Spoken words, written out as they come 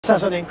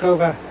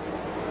Sazonenkova.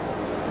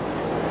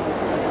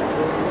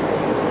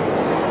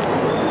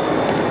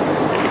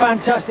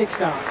 Fantastic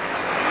start.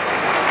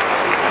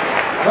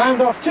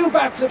 Round off 2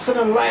 backflips and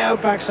a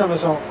layout back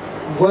somersault.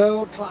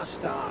 World-class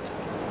start.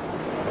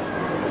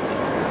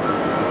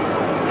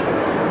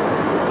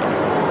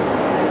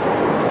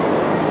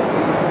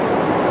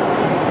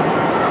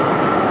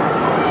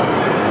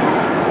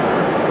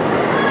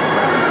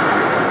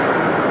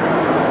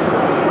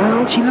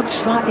 Well, she looked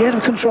slightly out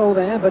of control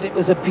there, but it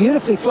was a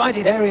beautifully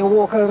flighted aerial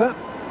walkover.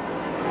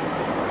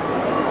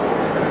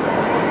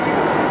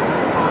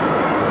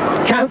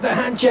 Count the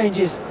hand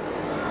changes.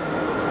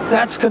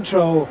 That's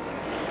control.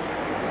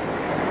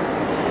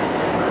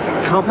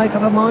 Can't make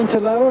up her mind to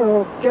lower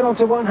or get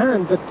onto one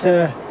hand,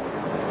 but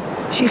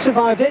she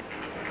survived it.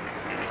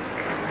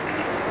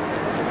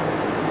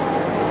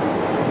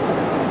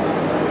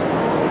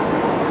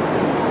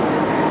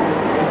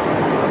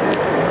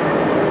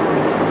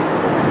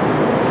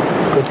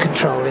 Good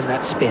control in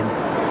that spin.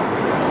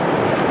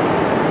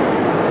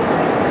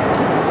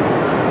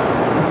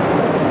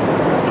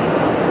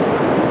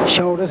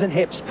 Shoulders and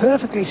hips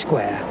perfectly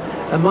square,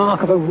 the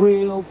mark of a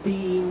real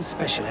beam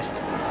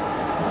specialist.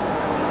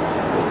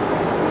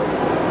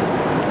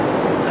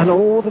 And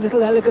all the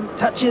little elegant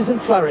touches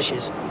and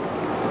flourishes.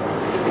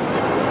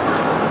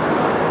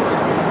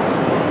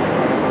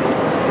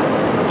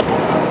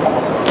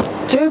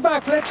 2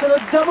 backflips and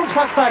a double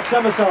cut back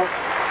somersault.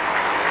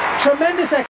 Tremendous